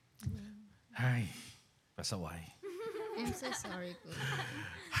Ay, pasaway. I'm so sorry po.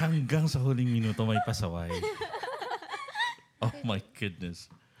 Hanggang sa huling minuto may pasaway. Oh my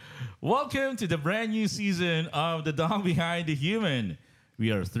goodness. Welcome to the brand new season of The Dog Behind the Human.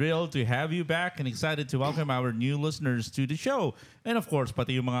 We are thrilled to have you back and excited to welcome our new listeners to the show. And of course,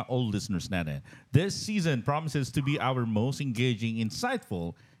 pati yung mga old listeners natin. This season promises to be our most engaging,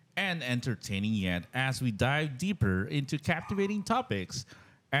 insightful, and entertaining yet as we dive deeper into captivating topics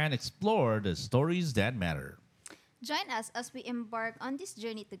and explore the stories that matter. Join us as we embark on this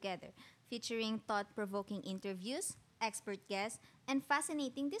journey together, featuring thought provoking interviews, expert guests, and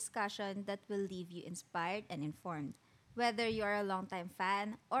fascinating discussion that will leave you inspired and informed. Whether you are a longtime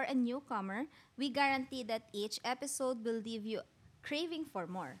fan or a newcomer, we guarantee that each episode will leave you craving for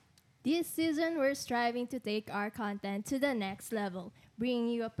more. This season, we're striving to take our content to the next level, bringing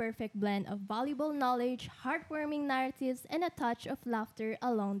you a perfect blend of valuable knowledge, heartwarming narratives, and a touch of laughter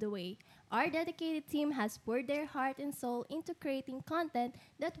along the way. Our dedicated team has poured their heart and soul into creating content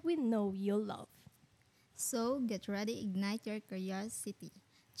that we know you'll love. So get ready, ignite your curiosity,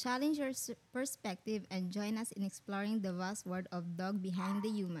 challenge your perspective, and join us in exploring the vast world of Dog Behind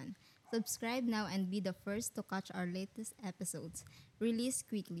the Human. Subscribe now and be the first to catch our latest episodes, released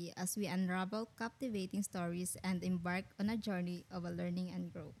quickly as we unravel captivating stories and embark on a journey of a learning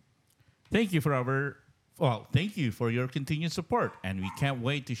and growth. Thank you for your continued support, and we can't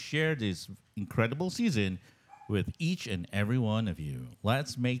wait to share this incredible season with each and every one of you.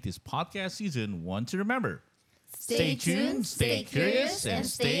 Let's make this podcast season one to remember. Stay tuned, stay curious, and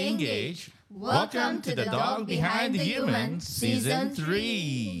stay engaged. Welcome to The Dog Behind the Human, Season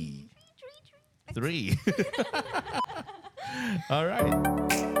 3. Three. All right.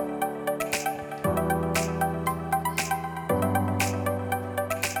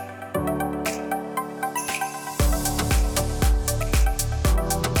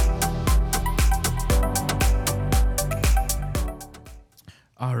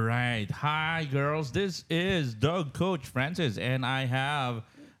 All right. Hi, girls. This is Dog Coach Francis, and I have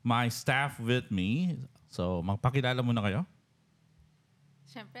my staff with me. So, magpakilala muna kayo.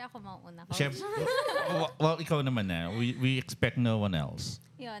 Siyempre ako mauna ko. Well, ikaw naman na. We expect no one else.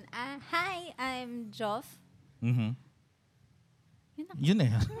 Yun. Hi, I'm Joff. Mm-hmm. Yun na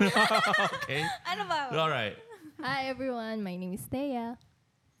yan. Okay. Ano ba? All right. Hi everyone, my name is Thea.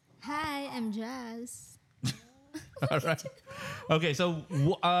 Hi, I'm Jazz. All right. Okay, so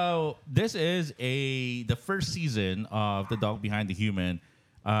this is the first season of The Dog Behind the Human.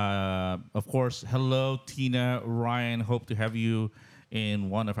 Of course, hello, Tina, Ryan. Hope to have you in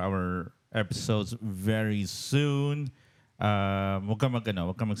one of our episodes very soon. Huwag ka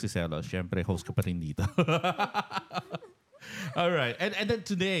magsiselos. Siyempre, host ka pa rin dito. All right. And then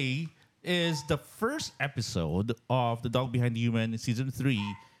today is the first episode of The Dog Behind the Human Season 3.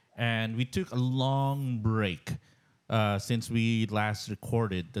 And we took a long break since we last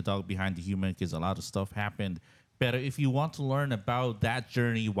recorded The Dog Behind the Human because a lot of stuff happened. But if you want to learn about that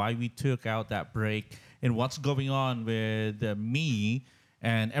journey, why we took out that break, and what's going on with me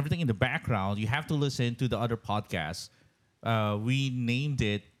and everything in the background, you have to listen to the other podcasts. We named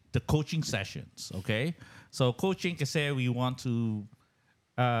it the coaching sessions, okay? So coaching kasi we want to,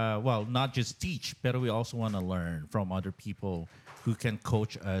 not just teach, but we also want to learn from other people who can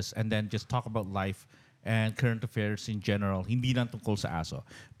coach us and then just talk about life and current affairs in general, hindi lang tungkol sa aso.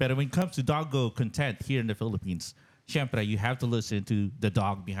 Pero when it comes to doggo content here in the Philippines, syempre, you have to listen to The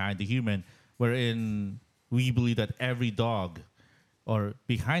Dog Behind the Human, wherein we believe that every dog or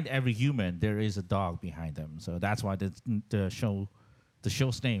behind every human, there is a dog behind them. So that's why the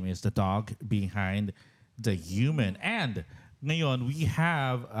show's name is The Dog Behind the Human. And ngayon, we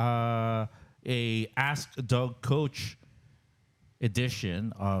have a Ask a Dog Coach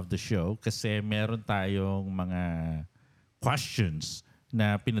edition of the show kasi meron tayong mga questions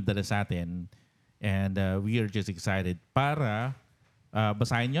na pinadala sa atin, and we are just excited para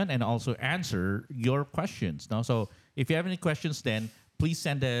basahin yon and also answer your questions. No? So if you have any questions then, please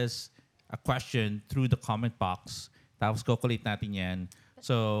send us a question through the comment box. Tapos kukulit natin yan.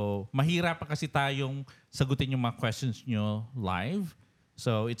 So mahirapan kasi tayong sagutin yung mga questions nyo live.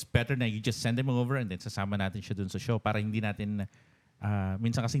 So it's better na you just send them over and then sasama natin siya dun sa show para hindi natin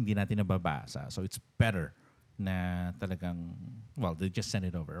minsan kasi hindi natin nababasa. So it's better na talagang, they just send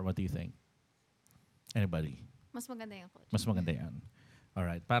it over. What do you think? Anybody? Mas maganda yung coach. Mas maganda yan.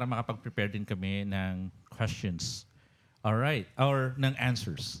 Alright. Para makapag-prepare din kami ng questions. Alright. Or ng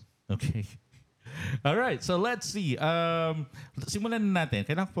answers. Okay. Alright. So let's see. Simulan na natin.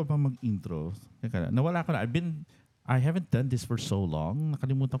 Kailangan ko pa mag-intro. Teka, nawala ko na. I haven't done this for so long.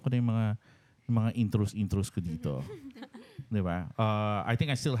 Nakalimutan ko na yung mga intros ko dito. Diba? I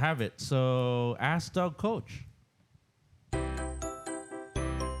think I still have it. So, ask dog coach.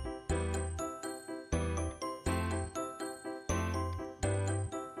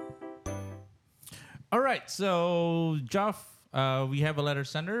 All right. So, Joff, we have a letter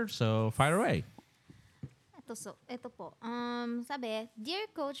sender. So, fire away. Ito po. Sabi, Dear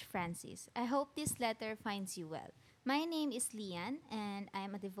Coach Francis, I hope this letter finds you well. My name is Lian, and I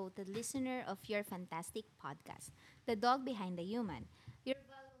am a devoted listener of your fantastic podcast, The Dog Behind the Human. Your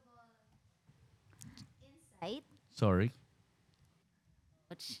valuable insight, Sorry.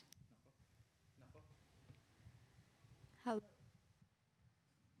 Coach. Hello.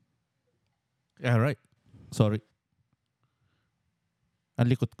 All right. Sorry. Ang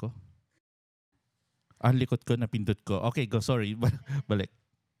likot ko. Ang likot ko, napindot ko. Okay, go. Sorry. Balik.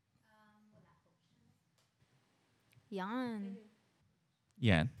 Yan.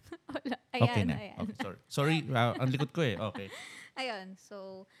 Yan. Wala. Okay Ayan, na. ayan. Okay, sorry. Sorry, ang likot ko eh. Okay. Ayun,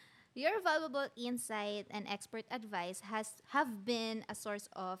 so your valuable insight and expert advice have been a source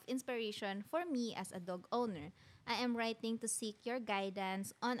of inspiration for me as a dog owner. I am writing to seek your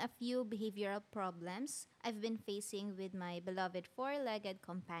guidance on a few behavioral problems I've been facing with my beloved four-legged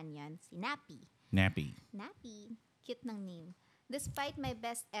companion, si Nappy. Nappy. Nappy. Cute ng name. Despite my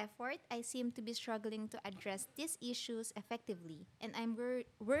best effort, I seem to be struggling to address these issues effectively, and I'm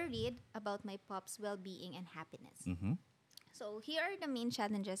worried about my pup's well-being and happiness. Mm-hmm. So here are the main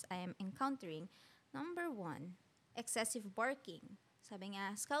challenges I am encountering. Number 1, excessive barking. Sabi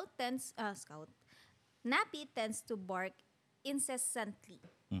nga, Nappy tends to bark incessantly,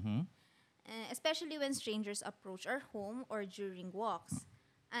 Mm-hmm. especially when strangers approach our home or during walks.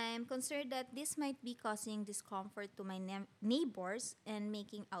 I'm concerned that this might be causing discomfort to my neighbors and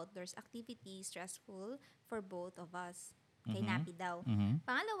making outdoors activities stressful for both of us. Kay Nappy daw. Mm-hmm.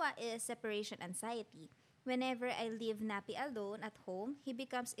 Pangalawa is separation anxiety. Whenever I leave Nappy alone at home, he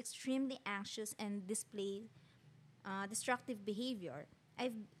becomes extremely anxious and display destructive behavior.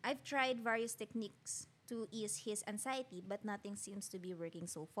 I've tried various techniques to ease his anxiety, but nothing seems to be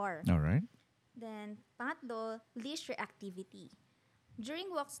working so far. All right. Then, pangatlo, leash reactivity.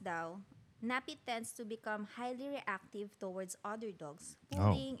 During walks daw, Nappy tends to become highly reactive towards other dogs,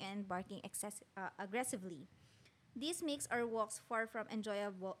 pulling and barking aggressively. This makes our walks far from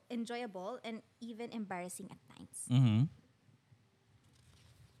enjoyable and even embarrassing at times. Mm-hmm.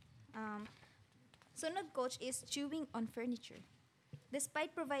 Sunod, coach, is chewing on furniture.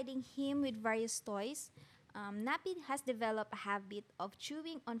 Despite providing him with various toys, Nappy has developed a habit of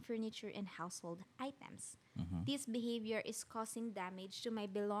chewing on furniture and household items. This behavior is causing damage to my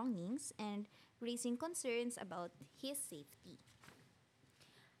belongings and raising concerns about his safety.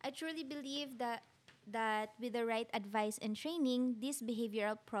 I truly believe that with the right advice and training, these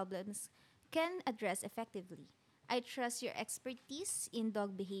behavioral problems can address effectively. I trust your expertise in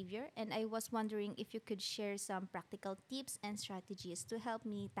dog behavior, and I was wondering if you could share some practical tips and strategies to help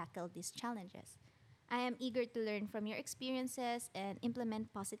me tackle these challenges. I am eager to learn from your experiences and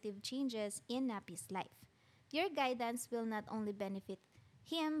implement positive changes in Nappy's life. Your guidance will not only benefit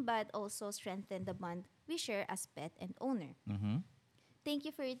him but also strengthen the bond we share as pet and owner. Mm-hmm. Thank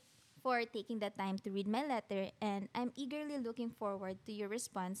you for taking the time to read my letter, and I'm eagerly looking forward to your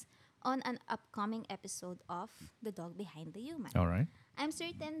response on an upcoming episode of The Dog Behind the Human. All right. I'm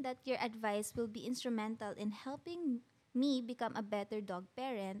certain that your advice will be instrumental in helping me become a better dog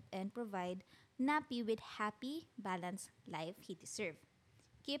parent and provide Nappy with happy, balanced life he deserves.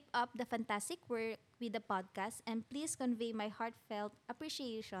 Keep up the fantastic work with the podcast, and please convey my heartfelt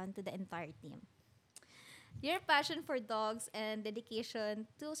appreciation to the entire team. Your passion for dogs and dedication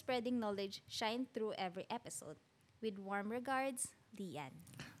to spreading knowledge shine through every episode. With warm regards, Lian.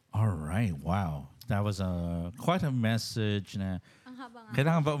 All right. Wow. That was quite a message na Ang haba nga.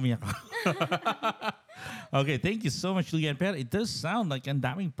 kailangan ba umiyak ako? Okay, thank you so much, Lian. Pero it does sound like ang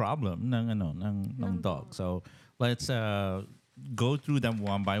daming problem ng dog. So, let's go through them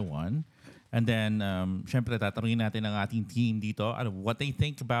one by one. And then, syempre, tatanungin natin ang ating team dito what they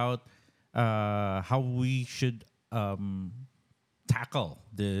think about how we should tackle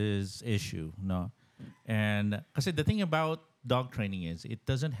this issue, no? And kasi the thing about dog training is it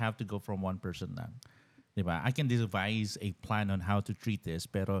doesn't have to go from one person lang. Diba? I can devise a plan on how to treat this,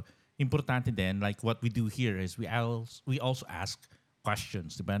 pero importante din, like what we do here is we also ask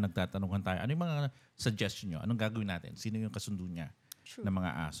questions. Diba? Nagtatanungan tayo, ano yung mga suggestion nyo? Anong gagawin natin? Sino yung kasundo niya ng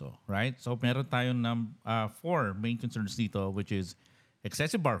mga aso? Right? So meron tayong 4 main concerns dito, which is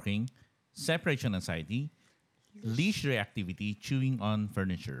excessive barking, separation anxiety, leash reactivity, chewing on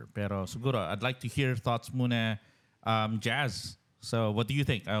furniture. Pero siguro, I'd like to hear thoughts muna, Jazz. So what do you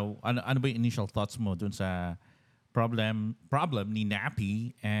think? Ano ba yung initial thoughts mo dun sa problem ni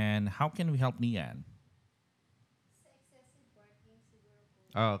Nappy, and how can we help Nian?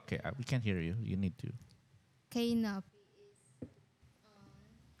 Okay, we can't hear you. You need to. Kay na.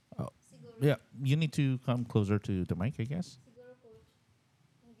 Oh, yeah, you need to come closer to the mic, I guess.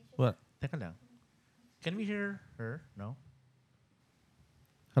 What? Teka lang. Can we hear her? No?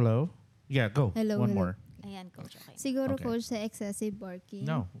 Hello? Yeah, go. Hello, One hello. more. Ayan, coach. Okay. Siguro Okay. coach sa excessive barking.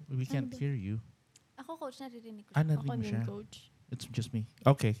 No, we can't hear you. Ako, coach, naririnig ko. Ah, siya. Ako narinig mo din, siya. coach. It's just me.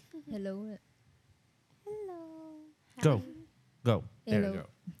 Okay, Hello. Hello. go. Go. There Hello. you go.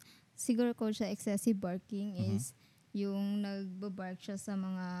 Siguro coach sa excessive barking Mhm. is yung nagbabark siya sa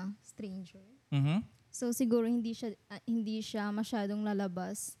mga stranger. Mm-hmm. So siguro hindi siya masyadong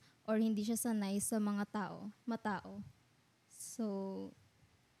lalabas or hindi siya sanay sa mga matao. So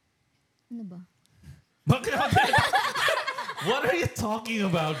ano ba? Bakit? What are you talking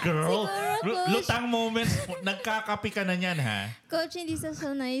about, girl? Lutang moments, nagkakapi ka na niyan, ha? Coach, hindi siya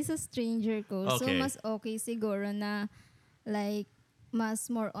sanay sa stranger ko. So Okay. mas okay siguro na like mas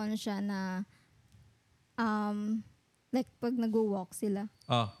more on siya na like pag nag-walk sila.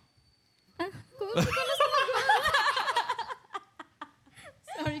 Oh. Coach,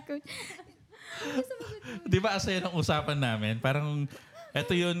 sorry coach. Di ba asaya ng usapan namin? Parang,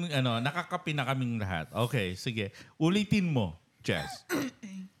 eto yun, nakakapi na kaming lahat. Okay, sige. Ulitin mo, Jess.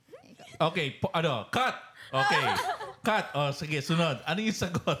 Okay, cut! Okay, cut. Oh, sige, sunod. Ano yung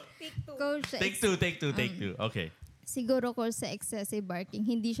sagot? Coach, Take two. Okay. siguro coach sa excessive barking,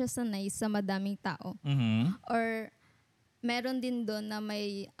 hindi siya sanay sa madaming tao. Mm-hmm. Or meron din doon na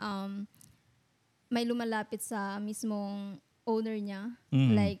may lumalapit sa mismong owner niya.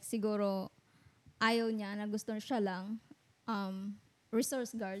 Mm. Like siguro ayaw niya na gusto siya lang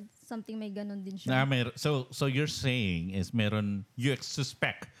resource guard, something may ganun din siya. So you're saying is you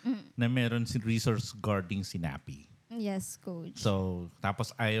suspect na meron si resource guarding si Nappy. Yes, coach. So,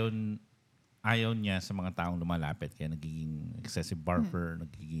 tapos ayaw niya sa mga taong lumalapit kaya nagiging excessive barker,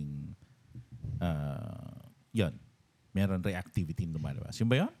 nagiging yun. Meron reactivity na lumalabas.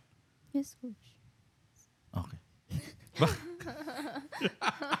 Yun ba yun? Yes, coach. Okay.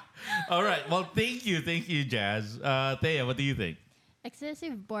 All right. Well, thank you, Jazz. Thea, what do you think?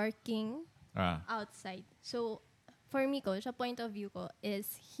 Excessive barking outside. So, for me, coach, sa point of view ko is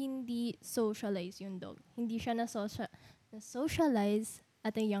hindi socialize yung dog. Hindi siya na-socialize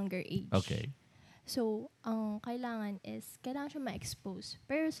at a younger age. Okay. So, ang kailangan siya ma-expose.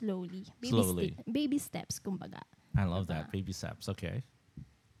 Pero slowly. Slowly. Baby steps, kumbaga. I love that. Baby steps. Okay.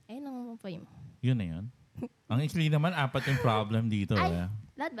 Ayun ang point mo. Yun na yun. Ang ikli naman, 4 yung problem dito. Ay,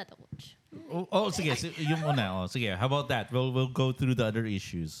 lahat ba to, coach? Sige. Yung muna. Sige. How about that? We'll go through the other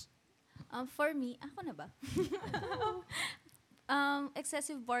issues. For me, ako na ba?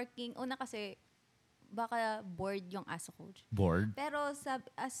 Excessive barking. Una kasi, baka bored yung aso, coach. Bored? Pero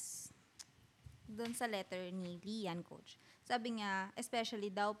doon sa letter ni Lian, coach, sabi niya, especially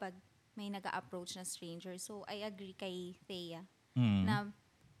daw pag may nag-a-approach na stranger. So, I agree kay Thea na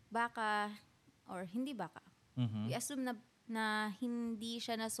baka, or hindi baka, we assume na hindi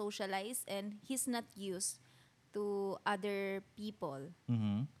siya na-socialize and he's not used to other people.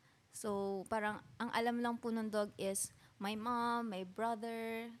 Mm-hmm. So, parang ang alam lang po ng dog is my mom, my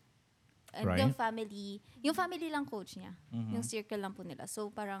brother, and Right. yung family lang coach niya. Mhm. Yung circle lang po nila.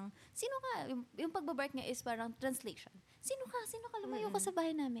 So, parang, sino ka? Yung pagbabark niya is parang translation. Sino ka? Lumayo ka sa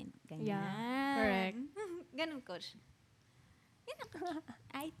bahay namin. Ganyan. Yeah, correct. Ganun, coach. Yan ang coach.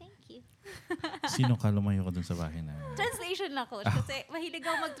 I thank you. Sino ka lumayo ka dun sa bahay na? Translation lang, coach. Kasi mahilig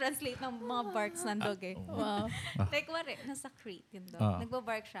ako mag-translate ng mga barks ng dog eh. Wow. Like, wari, nasa crate yung dog. Ah.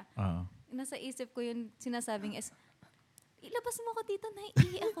 Nagbabark siya. Ah. Nasa isip ko yung sinasabing is, ilabas mo ko dito,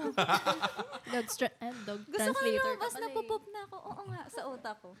 naiihi ako. Dog Gusto ko translator lumabas, ka pala eh. napopop na ako. Oo nga, sa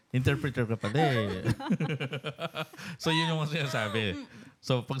utak ko. Interpreter ka pala eh. So yun yung sinasabi.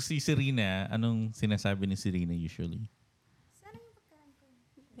 So pag si Serena, anong sinasabi ni Serena usually? Sana yung pagkain ko.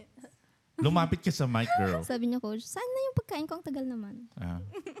 Lumapit ka sa mic, girl. Sabi niya, coach, saan na yung pagkain ko? Ang tagal naman.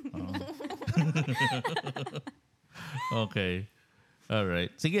 Oo. Okay. All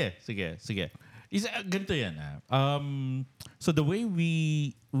right. Sige. Ganito yan. So the way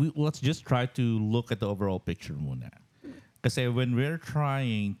we let's just try to look at the overall picture muna. Kasi when we're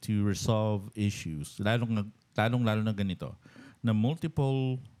trying to resolve issues, lalong na ganito, na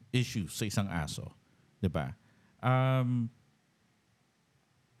multiple issues sa isang aso, 'di ba?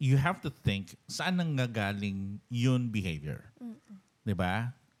 You have to think saan nanggagaling yun behavior. 'Di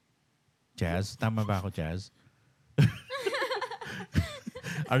ba? Jazz, tama ba ako, Jazz?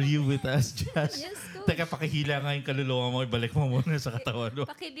 Are you with us, Jazz? Yes, Teka, pakihila nga yung kaluluwa mo, ibalik mo muna sa katawan mo.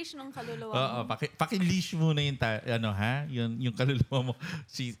 Pakidish nung kaluluwa Oo, mo. paki-leash muna yung, yung kaluluwa mo.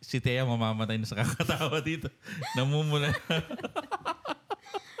 Si Thea mamamatay na sa kakatawa dito. Namumula.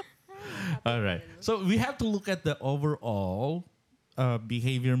 Alright. So, we have to look at the overall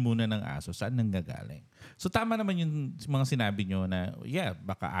behavior muna ng aso. Saan nanggagaling? So, tama naman yung mga sinabi nyo na,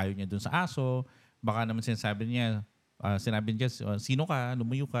 baka ayaw niya dun sa aso. Baka naman sinabi niya, sino ka?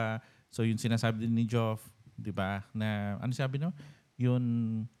 Lumayo ka. So, yung sinasabi din ni Joff, di ba? Na, ano sabi no?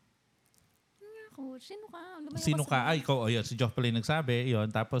 Yun, Coach, sino ka? Lumayo sino sa ka? Ay, ikaw, ayun, si Joff pala yung nagsabi.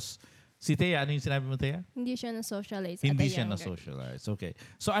 Yun. Tapos, si Thea, ano yung sinabi mo, Thea? Hindi siya na-socialize Hindi at a siya younger na-socialize. Okay.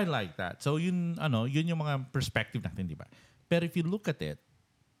 So, I like that. So, yun yung mga perspective natin, di ba? Pero if you look at it,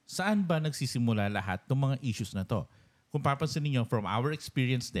 saan ba nagsisimula lahat ng mga issues na to? Kung papansin niyo from our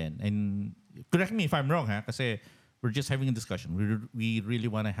experience then, and correct me if I'm wrong, ha? Kasi we're just having a discussion. We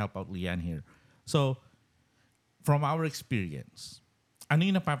really want to help out Lian here. So, from our experience, ano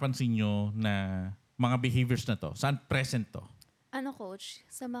yung napapansin nyo na mga behaviors na to? Saan present to? Ano, Coach?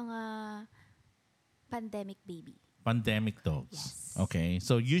 Sa mga pandemic baby. Pandemic dogs. Yes. Okay.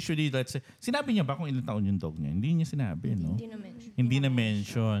 So usually, let's say, sinabi niya ba kung ilang taon yung dog niya? Hindi niya sinabi, no? Hindi naman. Hindi na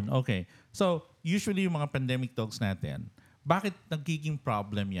mention. Okay. So usually yung mga pandemic dogs natin, bakit nagiging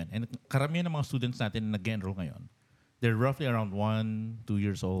problem yan? And karamihan ng mga students natin na nag-enroll ngayon, they're roughly around 1, 2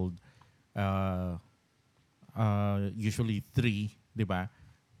 years old, usually 3, di ba?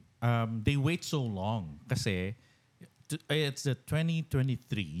 They wait so long kasi it's the 2023,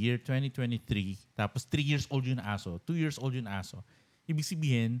 tapos 3 years old yung aso, 2 years old yung aso. Ibig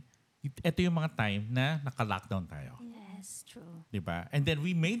sabihin, ito yung mga time na naka-lockdown tayo. Yes, true. Diba? And then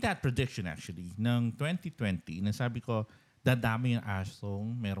we made that prediction actually ng 2020 na sabi ko, dadami yung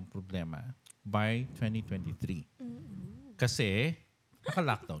asong merong problema by 2023. Kasi,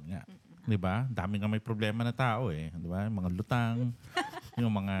 naka-lockdown nga. Diba? Dami nga may problema na tao eh. Diba? Yung mga lutang, yung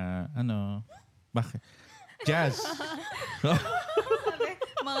mga bakit? Jazz.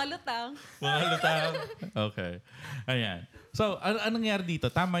 Mga lutang. Mga lutang. Okay. Ayan. So, anong nangyari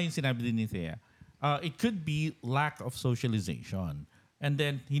dito? Tama yung sinabi din ni Thea. It could be lack of socialization. And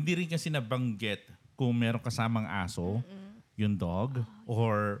then, hindi rin kasi nabanggit kung meron kasamang aso, yung dog,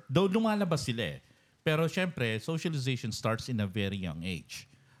 or, though lumalabas sila eh. Pero syempre, socialization starts in a very young age.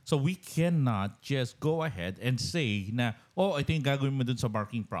 So we cannot just go ahead and say na, ito yung gagawin mo dun sa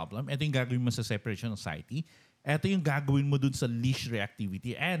barking problem, ito yung gagawin mo sa separation anxiety, ito yung gagawin mo dun sa leash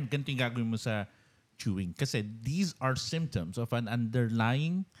reactivity, and ganito yung gagawin mo sa chewing. Kasi these are symptoms of an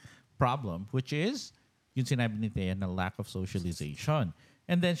underlying problem, which is, yung sinabi ni Thea, na lack of socialization.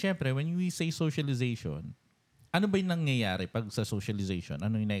 And then, syempre, when we say socialization, ano ba yung nangyayari pag sa socialization?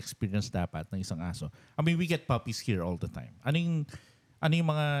 Ano yung na-experience dapat ng isang aso? I mean, we get puppies here all the time. Ano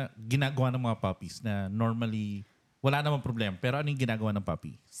yung mga ginagawa ng mga puppies na normally wala namang problema, pero ano yung ginagawa ng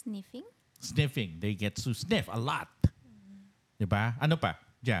puppy? Sniffing? Sniffing. They get to sniff a lot. Diba? Ano pa?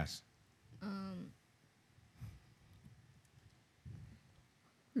 Jazz?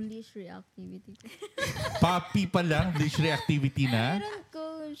 Leash reactivity. Puppy pa lang, leash reactivity na? Meron,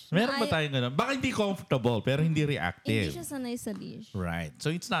 coach. Meron ba tayong gano'n? Baka hindi comfortable, pero hindi Hindi reactive. siya sanay sa leash. Right. So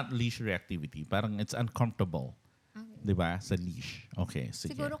it's not leash reactivity. Parang it's uncomfortable. Okay. Diba? Sa leash. Okay,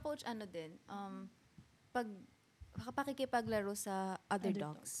 sige. Siguro, Coach, pag pakikipaglaro sa other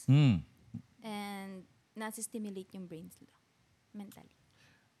dogs and nasi-stimulate yung brains nila mentally.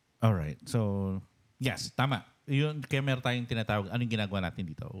 Alright. So, yes, tama. Yun, kaya meron tayong tinatawag, anong ginagawa natin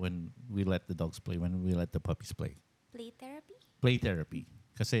dito when we let the dogs play, when we let the puppies play? Play therapy? Play therapy.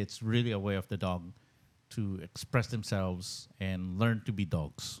 Kasi it's really a way of the dog to express themselves and learn to be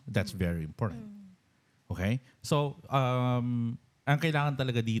dogs. That's very important. Okay? So, ang kailangan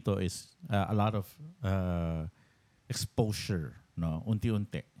talaga dito is a lot of exposure, no?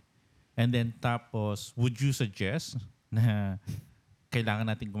 Unti-unti. And then tapos, would you suggest na kailangan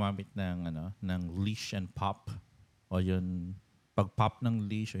natin gumamit ng leash and pop o yun pag-pop ng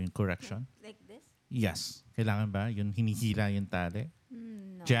leash o yung correction? Like this? Yes. Kailangan ba? Yun hinihila yung tali?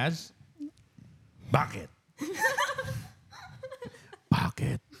 No. Jazz? Bakit?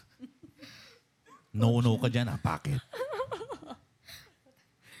 Bakit? No ka dyan bakit?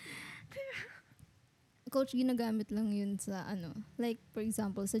 Coach, ginagamit lang yun sa like for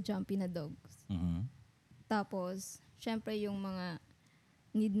example sa jumpy na dogs. Tapos, syempre yung mga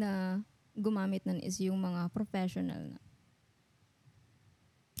need na gumamit nun is yung mga professional na.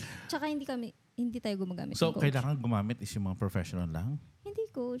 Tsaka hindi tayo gumagamit. So, coach. kailangan gumamit is yung mga professional lang? Hindi,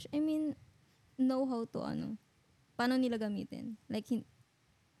 coach. I mean, know how to paano nila gamitin. Like,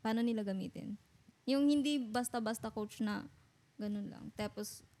 paano nila gamitin. Yung hindi basta-basta coach na ganun lang.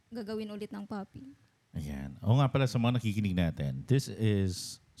 Tapos, gagawin ulit ng puppy. Ayan. O nga pala sa mga nakikinig natin, this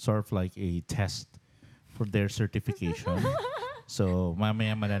is sort of like a test for their certification. So,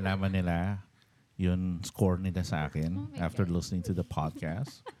 mamaya malalaman nila yung score nila sa akin after listening to the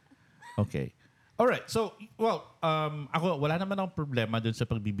podcast. Okay. Alright. So, well, ako, wala naman akong problema dun sa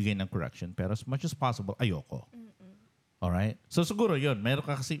pagbibigay ng correction. Pero as much as possible, ayoko. Alright? So, siguro yun. Meron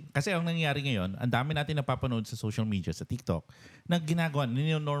ka kasi ang nangyayari ngayon, ang dami natin napapanood sa social media, sa TikTok, na ginagawa,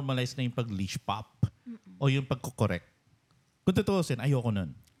 nino-normalize na yung pag-leash pop o yung pagkukorek. Kung tutuusin, ayoko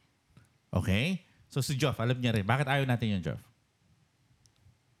nun. Okay? So, si Joff, alam niya rin. Bakit ayaw natin yun, Joff?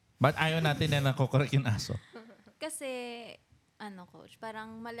 Ba't ayaw natin na nakokorek yung aso? Kasi, coach,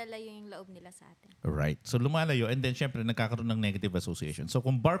 parang malalayo yung loob nila sa atin. Right. So, lumalayo and then, syempre, nagkakaroon ng negative association. So,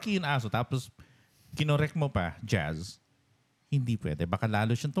 kung barky yung aso, tapos kinorek mo pa, Jazz, hindi pwede. Baka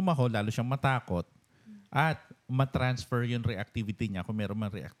lalo siyang tumaho, lalo siyang matakot, at matransfer yung reactivity niya kung meron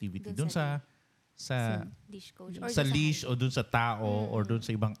man reactivity dun sa Leash coach. sa leash o dun sa tao or dun sa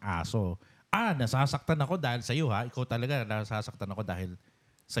ibang aso. Nasasaktan ako dahil sa'yo ha. Ikaw talaga nasasaktan ako dahil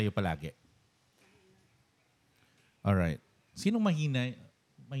sa'yo palagi. Alright. Sinong mahina?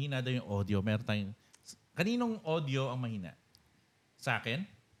 Mahina daw yung audio. Meron tayong... Kaninong audio ang mahina? Sa akin?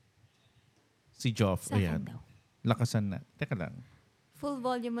 Si Joff. Sa akin Ayan. daw. Lakasan na. Teka lang. Full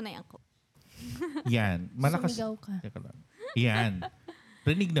volume mo na yan, coach. Yan. Malakas. Sumigaw ka. Teka lang. Yan.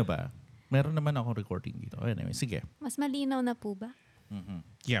 Rinig na ba? Meron naman akong recording dito. Anyway, sige. Mas malinaw na po ba?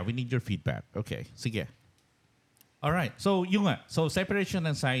 Yeah, we need your feedback. Okay, sige. Alright, so yung nga. So separation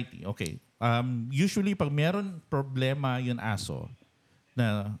anxiety. Okay. Usually, pag meron problema yung aso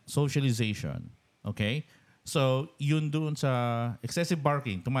na socialization, okay? So, yun doon sa excessive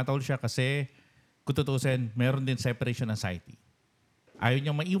barking, tumatawid siya kasi kung tutusin, meron din separation anxiety. Ayaw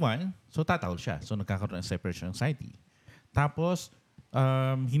niyang maiwan, so tatawid siya. So, nagkakaroon ng separation anxiety. Tapos,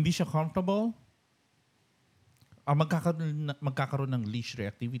 hindi siya comfortable, magkakaroon ng leash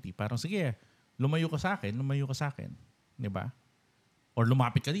reactivity. Parang, sige, lumayo ka sa akin. Di ba? Or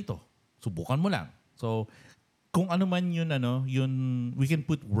lumapit ka dito. Subukan mo lang. So, kung ano man yun, we can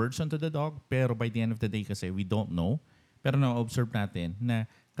put words onto the dog, pero by the end of the day kasi, we don't know. Pero na-observe natin na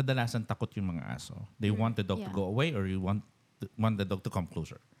kadalasan takot yung mga aso. They want the dog to go away or you want the dog to come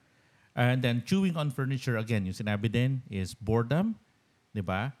closer. And then, chewing on furniture, again, yung sinabi din is boredom.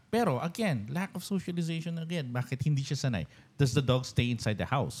 Diba? Pero again, lack of socialization again. Bakit hindi siya sanay? Does the dog stay inside the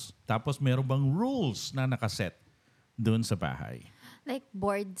house? Tapos meron bang rules na nakaset doon sa bahay? Like,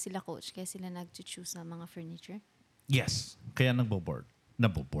 bored sila, coach, kaya sila nag-choose ng mga furniture? Yes. Kaya nabobore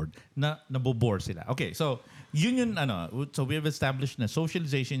sila. Okay, so yun yung so we have established na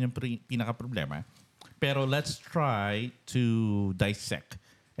socialization yung pinaka-problema. Pero let's try to dissect.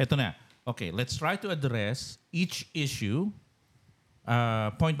 Ito na. Okay, let's try to address each issue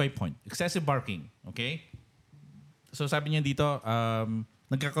point by point. Excessive barking. Okay? So sabi niya dito,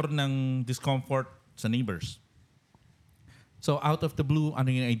 nagkakaroon ng discomfort sa neighbors. So out of the blue,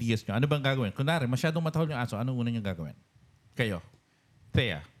 ano yung ideas nyo? Ano bang gagawin? Kunwari, masyadong matahol yung aso, ano una nyo gagawin? Kayo.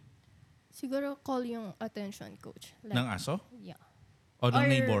 Thea. Siguro call yung attention, coach. Like, Ng aso? Yeah. O ng Or-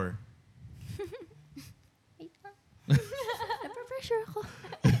 neighbor? Wait lang. Napapressure ako.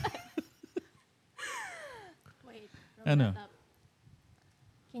 Wait. Ano?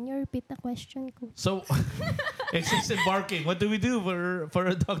 Can you repeat the question, coach? So, excessive barking. What do we do for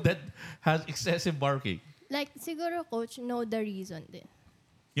a dog that has excessive barking? Like, siguro, coach, know the reason din.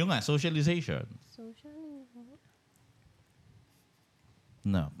 Yung nga, socialization. Social.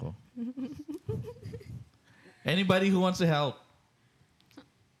 Nako. Anybody who wants to help?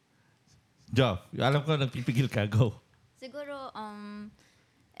 Joff, alam ko nagpipigil ka. Go. Siguro,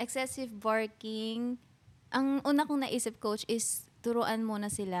 excessive barking, ang una kong naisip, coach, is turuan muna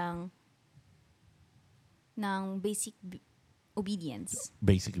silang ng basic obedience.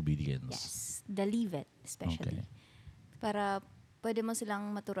 Basic obedience. Yes. The leave it, especially. Okay. Para pwede mo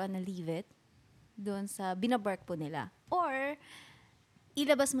silang maturuan na leave it doon sa binabark po nila. Or,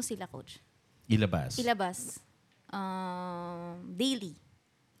 ilabas mo sila, coach. Ilabas. Daily.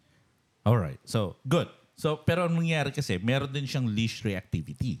 Alright. So, good. So, pero ang nangyayari kasi, meron din siyang leash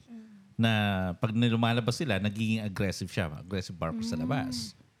reactivity. Na pag lumalabas sila, nagiging aggressive siya. Aggressive bark sa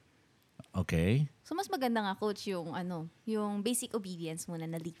labas. Okay? So, mas maganda nga, coach, yung basic obedience muna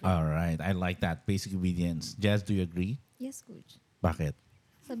na leave it. Alright. I like that. Basic obedience. Jazz, do you agree? Yes, coach. Bakit?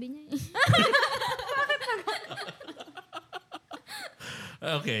 Sabi niya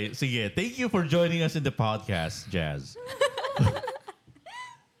Okay, sige. Thank you for joining us in the podcast, Jazz.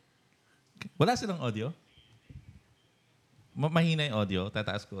 Wala silang audio? Mahina yung audio.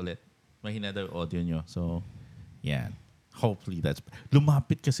 Tataas ko ulit. Mahina daw yung audio nyo. So, yan. Hopefully that's...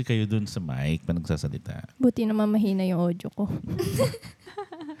 Lumapit kasi kayo dun sa mic pa nagsasalita. Buti naman mahina yung audio ko.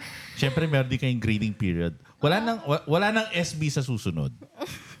 Siyempre, meron din kayong grading period. Wala nang SB sa susunod.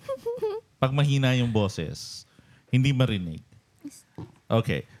 Pag mahina yung boses, hindi marinig.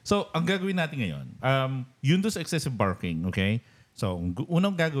 Okay. So, ang gagawin natin ngayon, yun doon sa excessive barking, okay? So,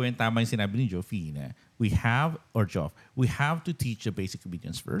 unang gagawin, tama yung sinabi ni Joffy na we have to teach the basic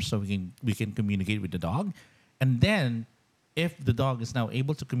obedience first so we can communicate with the dog. And then, if the dog is now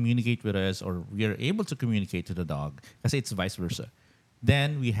able to communicate with us or we are able to communicate to the dog, kasi it's vice versa,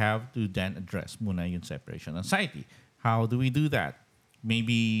 then we have to then address muna yung separation anxiety. How do we do that?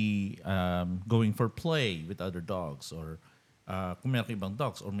 Maybe going for play with other dogs or kung meron ibang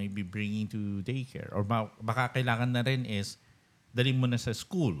dogs or maybe bringing to daycare or baka kailangan na rin is dalhin mo na sa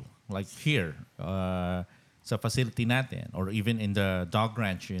school like here sa facility natin or even in the dog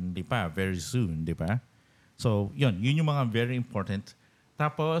ranch yun, di ba? Very soon, di ba? So, yun yung mga very important.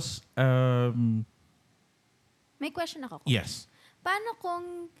 Tapos, May question ako. yes. Paano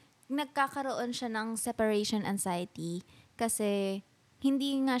kung nagkakaroon siya ng separation anxiety kasi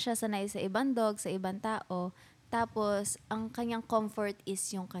hindi nga siya sanay sa ibang dog, sa ibang tao, tapos ang kanyang comfort is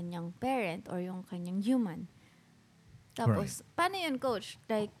yung kanyang parent or yung kanyang human. Tapos, paano yun, coach?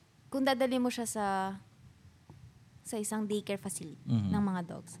 Like, kung dadali mo siya sa isang daycare facility ng mga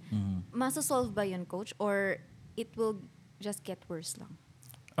dogs, masosolve ba yun, coach? Or it will just get worse lang?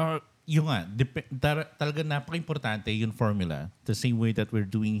 Yung nga, talaga napaka-importante yung formula the same way that we're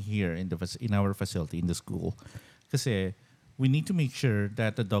doing here in our facility, in the school. Kasi we need to make sure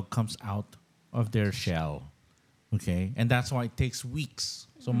that the dog comes out of their shell. Okay? And that's why it takes weeks.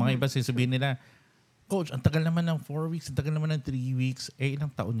 So mga iba sasabihin nila, Coach, ang tagal naman ng 4 weeks, ang tagal naman ng 3 weeks, ilang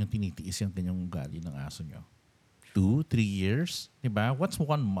taon yung tinitiis yung kanyang ugali ng aso nyo? 2, 3 years? Diba? What's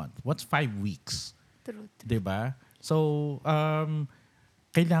 1 month? What's 5 weeks? True. Diba? So,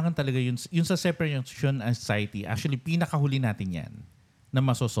 kailangan talaga yun sa separation anxiety, actually, pinakahuli natin yan na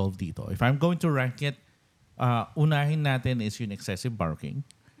masosolve dito. If I'm going to rank it, unahin natin is yung excessive barking.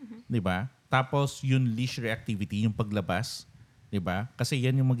 Diba? Tapos, yung leash reactivity, yung paglabas. Diba? Kasi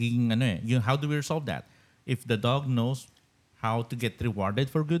yan yung magiging yung how do we resolve that? If the dog knows how to get rewarded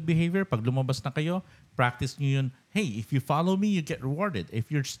for good behavior, pag lumabas na kayo, practice nyo yun, hey, if you follow me, you get rewarded.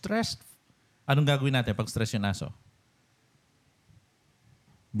 If you're stressed, anong gagawin natin pag stress yung aso?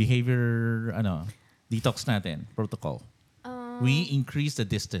 Behavior, detox natin, protocol. We increase the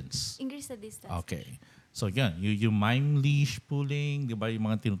distance. Increase the distance. Okay. So yan, yung mime leash pulling, di ba, yung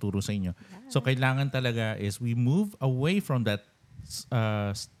mga tinuturo sa inyo. Yeah. So kailangan talaga is we move away from that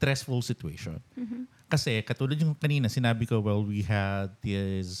stressful situation. Kasi katulad yung kanina, sinabi ko, well, we had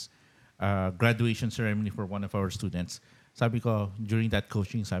this graduation ceremony for one of our students. Sabi ko, during that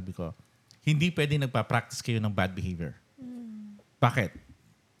coaching, sabi ko, hindi pwede nagpa-practice kayo ng bad behavior. Bakit?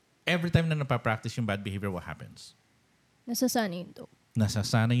 Every time na nagpa-practice yung bad behavior, what happens? Nasasanay yung dog.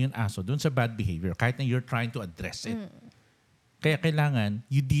 Nasasanay yung aso dun sa bad behavior kahit na you're trying to address it. Kaya kailangan,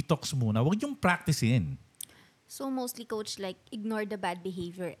 you detox muna. Huwag yung practicein. So mostly, coach, like ignore the bad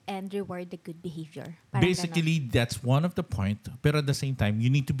behavior and reward the good behavior. Parang Basically, that's one of the point. Pero at the same time,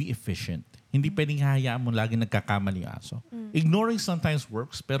 you need to be efficient. Hindi pwedeng hahayaan mo lagi nagkakamali yung aso. Ignoring sometimes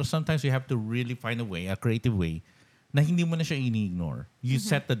works, pero sometimes you have to really find a creative way na hindi mo na siya ini-ignore. You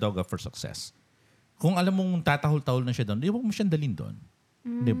set the dog up for success. Kung alam mong tatahol-tahol na siya doon, huwag mo siyang dalhin doon.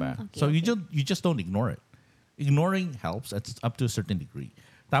 Diba? Okay, So you just don't ignore it. Ignoring helps up to a certain degree.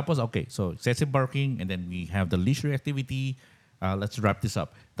 Tapos, okay, so excessive barking, and then we have the leash reactivity. Let's wrap this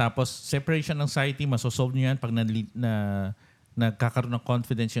up. Tapos, separation anxiety, masosolve nyo yan pag nagkakaroon ng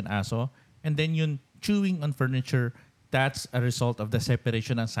confidence yung aso. And then yung chewing on furniture, that's a result of the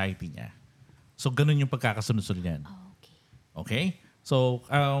separation anxiety niya. So, ganun yung pagkakasunod-sunod yan. Okay. Okay? So,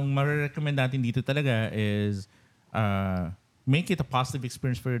 ang marirecommend natin dito talaga is make it a positive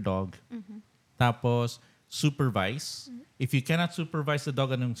experience for your dog. Tapos, supervise. If you cannot supervise the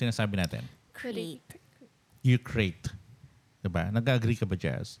dog, anong sinasabi natin? Create. You crate. Diba? Nag-agree ka ba,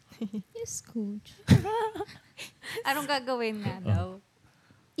 Jazz? Yes, coach. Anong gagawin nga daw?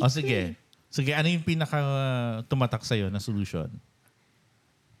 O sige. Sige, ano yung pinaka tumatak sa'yo na solution?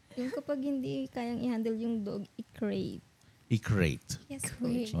 Yung kapag hindi kayang i-handle yung dog, i-crate. I-crate. Yes,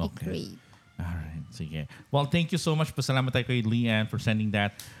 coach. Okay. I-crate. Alright, sige. Well, thank you so much. Pasalamat tayo kay Leanne for sending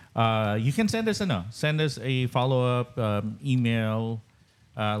that. You can send us a follow-up email,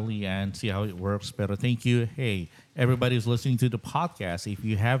 Leanne, see how it works. Pero thank you. Hey, everybody who's listening to the podcast, if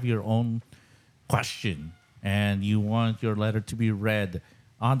you have your own question and you want your letter to be read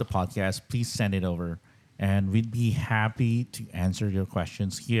on the podcast, please send it over. And we'd be happy to answer your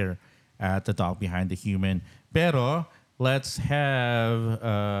questions here at The Dog Behind the Human. Pero let's have.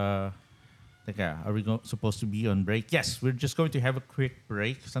 Teka, are we supposed to be on break? Yes, we're just going to have a quick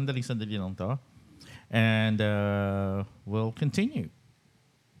break. Sandali lang to. And we'll continue.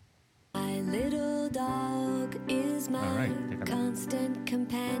 My little dog is my Alright, teka lang. constant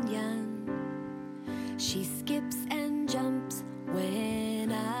companion. She skips and jumps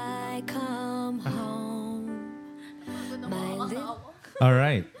when I come home. My little All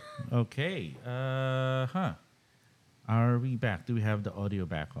right. Okay. Are we back? Do we have the audio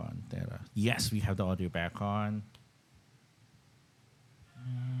back on, Tara? Yes, we have the audio back on.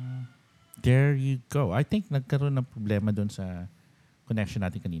 There you go. I think nagkaroon ng problema doon sa connection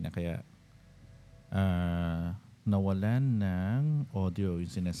natin kanina. Kaya nawalan ng audio yung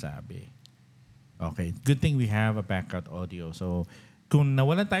sinasabi. Okay. Good thing we have a backup audio. So, kung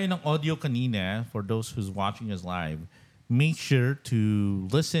nawalan tayo ng audio kanina, for those who's watching us live, make sure to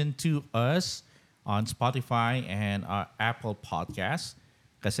listen to us on Spotify and Apple Podcasts.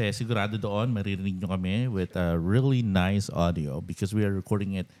 Kasi sigurado doon, maririnig nyo kami with a really nice audio because we are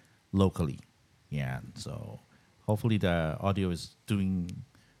recording it locally. Yeah. So, hopefully the audio is doing,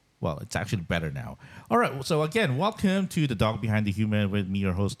 well, it's actually better now. All right. So, again, welcome to The Dog Behind the Human with me,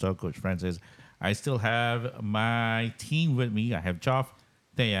 your host, Coach Francis. I still have my team with me. I have Joff,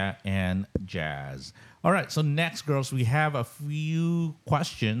 Thea, and Jazz. All right. So, next, girls, we have a few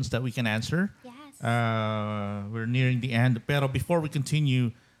questions that we can answer. Yes. We're nearing the end. Pero before we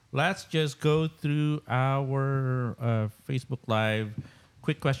continue, let's just go through our Facebook Live.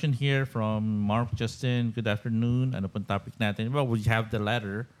 Quick question here from Mark Justin. Good afternoon. Ano pong topic natin? Well, we have the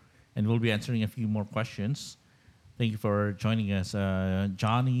letter, and we'll be answering a few more questions. Thank you for joining us.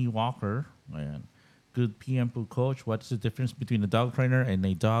 Johnny Walker. Ayan. Good PM po, Coach. What's the difference between a dog trainer and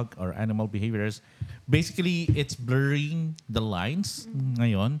a dog or animal behaviorist? Basically, it's blurring the lines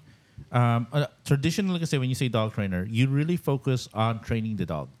ngayon. Traditionally, kasi when you say dog trainer, you really focus on training the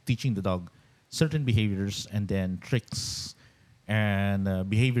dog, teaching the dog certain behaviors and then tricks and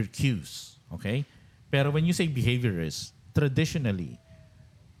behavior cues. Okay? Pero when you say behaviorist, traditionally,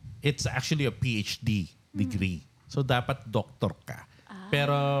 it's actually a PhD degree. So, dapat doctor ka.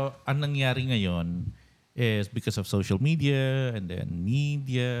 Pero, ang nangyari ngayon is because of social media and then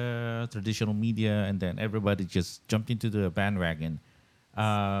media, traditional media, and then everybody just jumped into the bandwagon.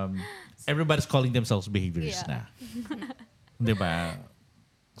 Everybody's calling themselves behaviorists na. Diba?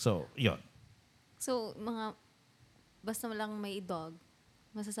 So, yun. So, basta lang may dog,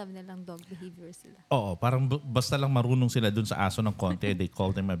 masasabi nilang dog behavior sila. Oo, parang basta lang marunong sila dun sa aso ng konti, they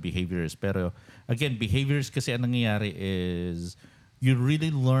call them a behaviorist. Pero, again, behaviors kasi ang nangyayari is you really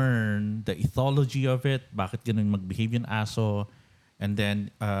learn the ethology of it, bakit ganun mag-behave yung aso, and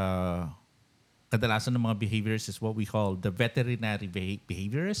then, kadalasan ng mga behaviors is what we call the veterinary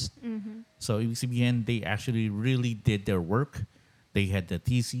behaviorist. Mm-hmm. So, ibig sabihin, they actually really did their work. They had the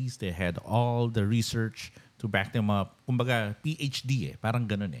theses, they had all the research to back them up. Kumbaga, PhD parang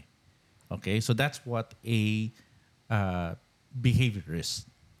ganun Okay, so that's what a behaviorist.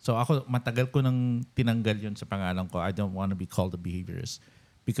 So ako, matagal ko nang tinanggal yun sa pangalan ko. I don't want to be called a behaviorist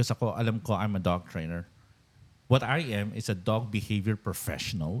because ako, alam ko, I'm a dog trainer. What I am is a dog behavior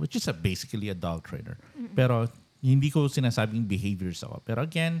professional, which is basically a dog trainer. Mm-hmm. Pero hindi ko sinasabing behaviors ako. Pero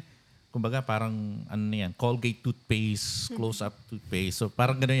again, kumbaga parang ano na yan, Colgate toothpaste, close-up toothpaste. So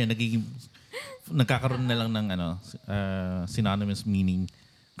parang gano'n yan, nagkakaroon na lang ng synonymous meaning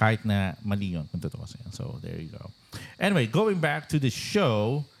kahit na mali yun. Kung totoo kasi. So there you go. Anyway, going back to the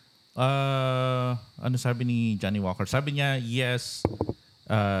show, ano sabi ni Johnny Walker? Sabi niya, yes,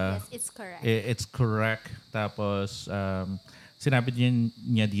 Yes, it's correct. it's correct. Tapos, sinabi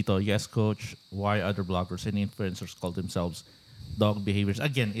niya dito, yes, Coach, why other bloggers and influencers call themselves dog behaviors?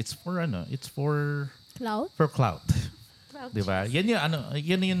 Again, it's for Cloud? for clout. Clout Diba? Yan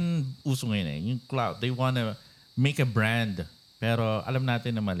yung uso ngayon yung clout. They want to make a brand. Pero alam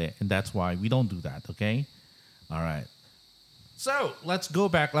natin na mali. And that's why we don't do that, okay? All right. So, let's go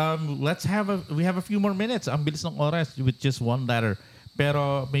back. We have a few more minutes. Ang bilis ng oras with just one letter.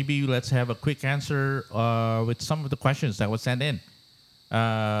 Pero maybe let's have a quick answer with some of the questions that was sent in.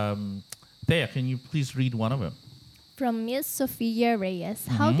 Thea, can you please read one of them? From Miss Sophia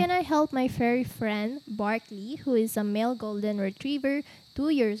Reyes. How can I help my furry friend, Barkley, who is a male golden retriever, 2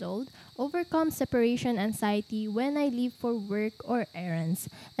 years old, overcome separation anxiety when I leave for work or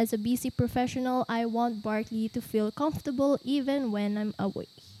errands? As a busy professional, I want Barkley to feel comfortable even when I'm away.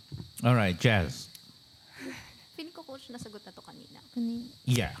 All right, Jazz. Feeling ko, Coach, nasagot na to kanina.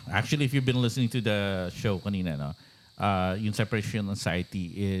 Yeah, actually, if you've been listening to the show kanina, no, yung separation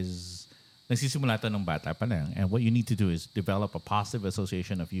anxiety is nagsisimula ito ng bata pa lang. And what you need to do is develop a positive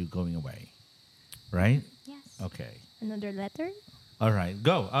association of you going away. Right? Yes. Okay. Another letter? All right,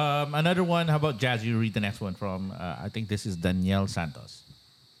 go. Another one. How about Jazz? You read the next one from, I think this is Danielle Santos.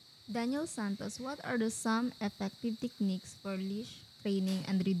 Daniel Santos, what are the some effective techniques for leash training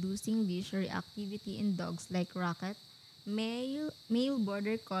and reducing leash reactivity in dogs like Rocket, male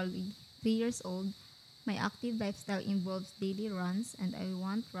border collie, 3 years old? My active lifestyle involves daily runs, and I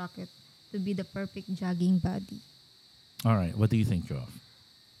want Rocket to be the perfect jogging buddy. All right, what do you think, Joff?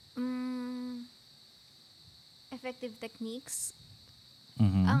 Mm, effective techniques.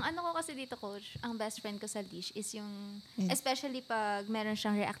 Mm-hmm. Ang ano ko kasi dito, coach, ang best friend ko sa leash is yung, especially pag meron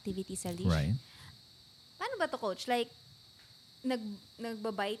siyang reactivity sa leash. Right. Paano ba to, coach? Like,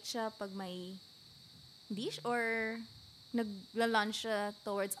 nagbabite siya pag may leash or nagla-lunge siya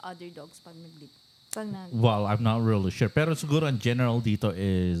towards other dogs pag Well, I'm not really sure. Pero siguro ang general dito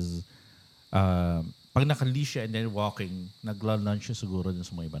is pag naka-leash siya and then walking, nagla-lunge siya siguro din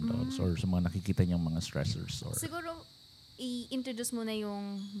sa mga ibang dogs or sa mga nakikita niyang mga stressors. Or Siguro, i-introduce mo na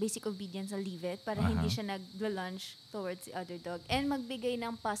yung basic obedience sa leave it para hindi siya nagla-lunge towards the other dog and magbigay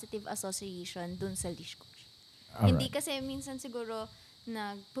ng positive association dun sa leash, coach. Hindi Alright. kasi minsan siguro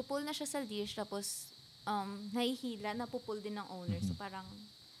nagpupul na siya sa leash tapos nahihila, napupul din ng owner. So parang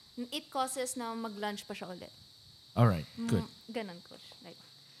it causes na mag-lunge pa siya ulit. All right, good. Ganon, coach. Like,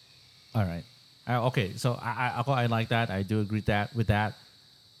 All right. Okay, so I like that. I do agree with that.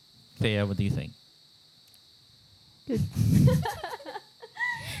 Thea, what do you think?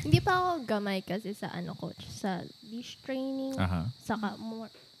 Hindi pa ako gamay kasi sa coach, sa leash training. Saka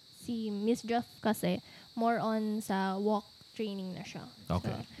si Miss Jeff kasi more on sa walk training na siya.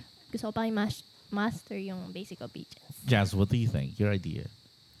 Okay. So, gusto ko pa master yung basic obedience. Jazz, what do you think? Your idea?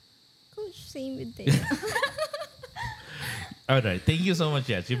 Coach, same with Taya. All right. Thank you so much,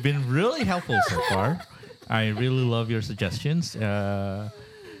 Jazz. You've been really helpful so far. I really love your suggestions.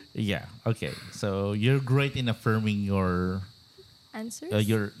 Yeah. Okay. So you're great in affirming your Answers?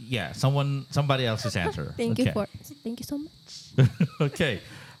 somebody else's answer. Thank Okay. you so much. Okay.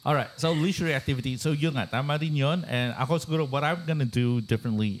 All right. So leash reactivity. So yun nga, tama rin yun. And ako siguro, what I'm gonna do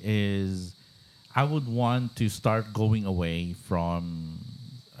differently is I would want to start going away from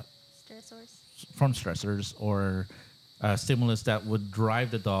stressors or stimulus that would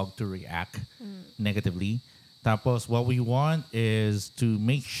drive the dog to react negatively. Tapos, what we want is to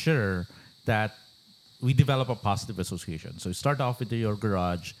make sure that we develop a positive association. So, start off with your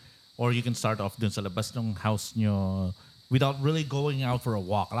garage, or you can start off dun sa labas ng house nyo without really going out for a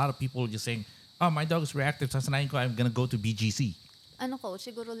walk. A lot of people are just saying, oh, my dog is reactive. Sasanayin ko, I'm gonna go to BGC. ano, coach,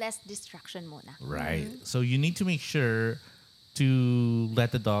 siguro less distraction muna. Right. So, you need to make sure to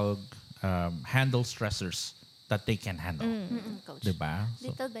let the dog handle stressors that they can handle. Coach. Diba? So,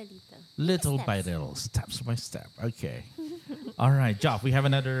 Little by little. little by Steps. little, steps by step. Okay. All right, Joff, we have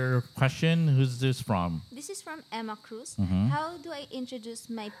another question. Who's this from? This is from Emma Cruz. Mm-hmm. How do I introduce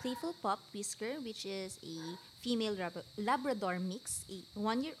my playful pup, Whisker, which is a female Labrador mix, a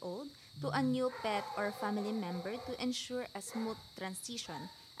 1-year-old, to a new pet or family member to ensure a smooth transition?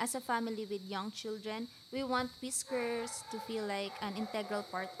 As a family with young children, we want Whiskers to feel like an integral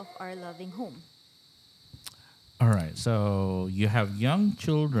part of our loving home. All right, so you have young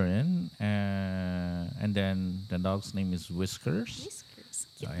children, and then the dog's name is Whiskers. Whiskers.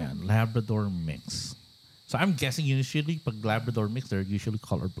 So, yeah, Labrador mix. So I'm guessing usually, pag Labrador mix, they're usually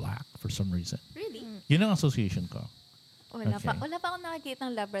color black for some reason. Really? Yun ang association ko. Wala pa. Okay. Wala pa akong nakakita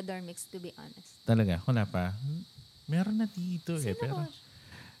ng Labrador mix, to be honest. Talaga, wala pa. Meron na dito eh. Sino, Pero,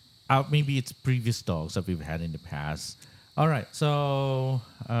 coach? maybe it's previous dogs that we've had in the past. All right, so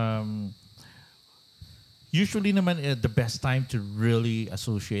usually naman the best time to really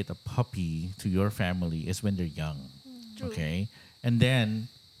associate a puppy to your family is when they're young. True. Okay? And then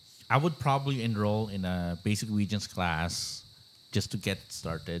I would probably enroll in a basic obedience class just to get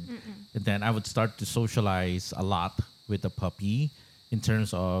started. And then I would start to socialize a lot with the puppy in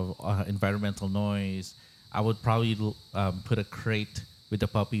terms of environmental noise. I would probably put a crate with the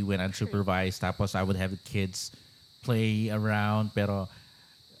puppy when unsupervised. Tapos I would have the kids play around. Pero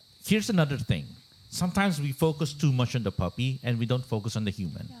here's another thing. Sometimes we focus too much on the puppy and we don't focus on the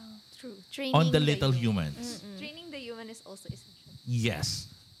human. True. Training On the little humans. Training the human is also essential. Yes.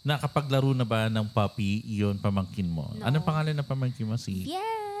 Nakapaglaro na ba ng puppy yun pamangkin mo? No. Anong pangalan ng pamangkin mo? Si Bien.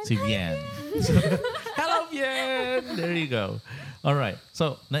 Vian. Hello, Vian! There you go. All right.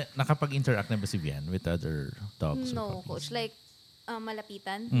 So, nakapag-interact na ba si Vian with other dogs or No, puppies? coach. Like,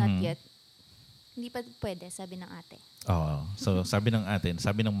 malapitan, not yet. Hindi pa pwede, sabi ng ate. Oo. So, sabi ng atin,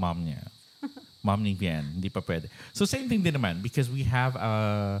 sabi ng mom niya, mom ni Vian, hindi pa pwede. So, same thing din naman because we have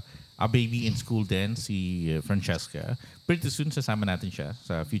a baby in school din, si Francesca. Pretty soon, sasama natin siya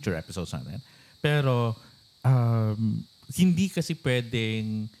sa future episodes natin. Pero, hindi kasi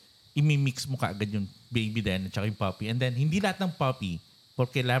pwedeng imimix mo kaagad yung baby din at saka yung puppy. And then, hindi lahat ng puppy,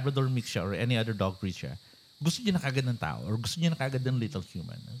 porque Labrador mix siya or any other dog breed siya, gusto niya na kaagad ng tao or gusto niya na kaagad ng little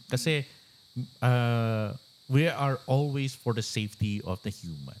human. Kasi, we are always for the safety of the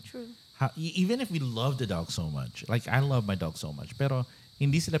human. True. Even if we love the dog so much, like I love my dog so much, pero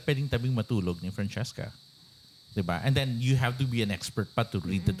hindi sila pwedeng tabing matulog ni Francesca. Diba? And then you have to be an expert pa to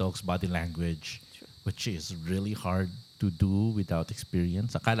read the dog's body language, which is really hard to do without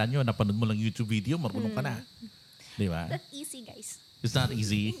experience. Akala nyo, napanood mo lang YouTube video, marunong ka na. Diba? Not easy, guys. It's not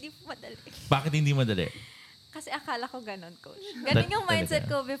easy. Hindi madali. Bakit hindi madali? Kasi akala ko ganon, coach. Ganon yung mindset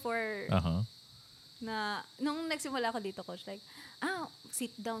Talaga? ko before Uh-huh. na, nung nagsimula ako dito, coach, like,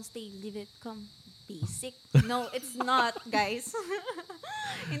 sit down, stay, leave it, come. Basic. No, it's not, guys.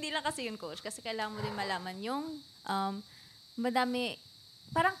 Hindi lang kasi yun, coach. Kasi kailangan mo din malaman yung madami,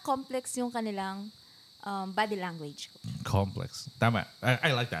 parang complex yung kanilang body language. Complex. Tama.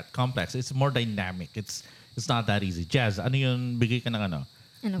 I like that. Complex. It's more dynamic. It's not that easy. Jazz, ano yun, bigay ka ng ano?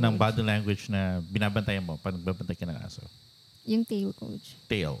 Ano, Ng coach? body language na binabantayan mo pag nagbabantay ka ng aso. Yung tail, coach.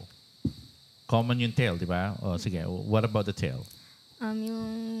 Tail. Common yung tail, di ba? O sige, what about the tail?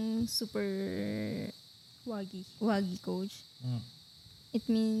 Yung super Wagi. wagi, coach. It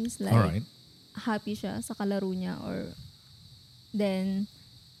means like Alright. happy siya sa kalaro niya or then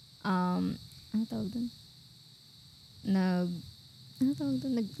ano tawag dun?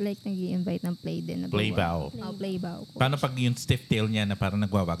 Nag-i-invite ng play din. Play bow. Play bow. Coach. Paano pag yung stiff tail niya na parang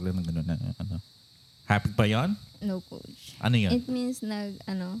nagwawag lang ng gano'n? Ano? Happy pa yon? No, coach. Ano yun? It means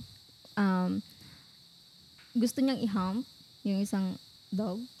gusto niyang i-hump yung isang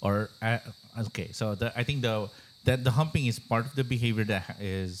dog. Or, okay, so I think the humping is part of the behavior that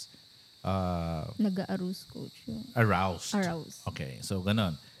is Nag-aarus, coach. Yung aroused. arouse. Okay, so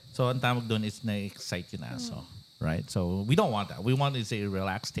ganon. So ang tawag doon is na-excite yung aso. Right? So we don't want that. We want is a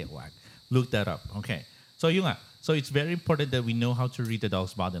relaxed tail wag. Look that up. Okay. So yun nga. So it's very important that we know how to read the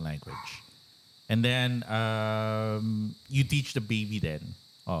dog's body language. And then you teach the baby then.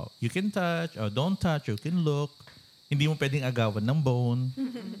 Oh, you can touch, or don't touch, you can look. Hindi mo pwedeng agawan ng bone.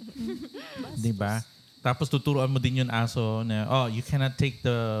 Di ba? Tapos tuturuan mo din yung aso na, you cannot take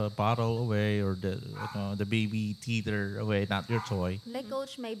the bottle away or the baby teether away, not your toy. Like,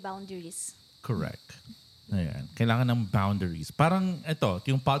 coach, may boundaries. Correct. Ayan. Kailangan ng boundaries. Parang ito,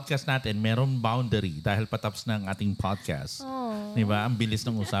 yung podcast natin, meron boundary dahil patapos ng ating podcast. Di ba? Ang bilis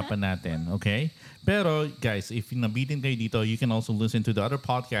ng usapan natin. Okay? Pero, guys, if nabitin kayo dito, you can also listen to the other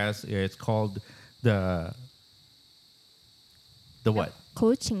podcast. It's called the what?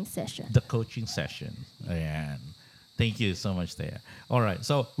 Coaching session. The coaching session. Ayan. Thank you so much, Thea. All right.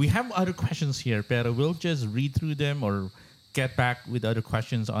 So, we have other questions here, pero we'll just read through them or get back with other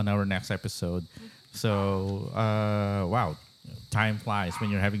questions on our next episode. So, wow, time flies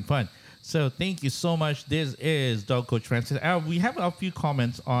when you're having fun. So, thank you so much. This is Dog Coach Francis. We have a few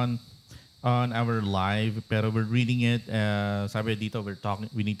comments on our live, pero we're reading it. Sabi dito,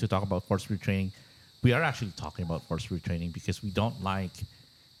 we need to talk about force retraining. We are actually talking about force retraining because we don't like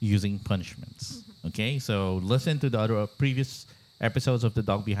using punishments. Okay, so listen to the other previous episodes of The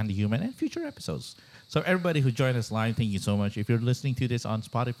Dog Behind the Human and future episodes. So everybody who joined us live, thank you so much. If you're listening to this on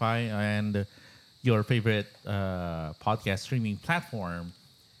Spotify and your favorite podcast streaming platform,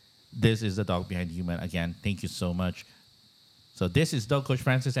 this is The Dog Behind the Human. Again, thank you so much. So this is Dog Coach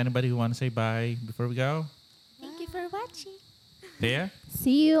Francis. Anybody who want to say bye before we go? Thank you for watching. There?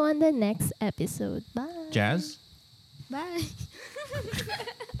 See you on the next episode. Bye. Jazz? Bye!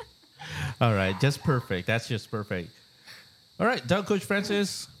 All right, just perfect. That's just perfect. All right, Dog Coach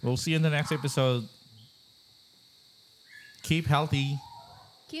Francis. We'll see you in the next episode. Keep healthy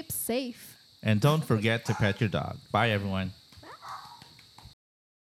Keep safe. and don't forget to pet your dog. Bye, everyone.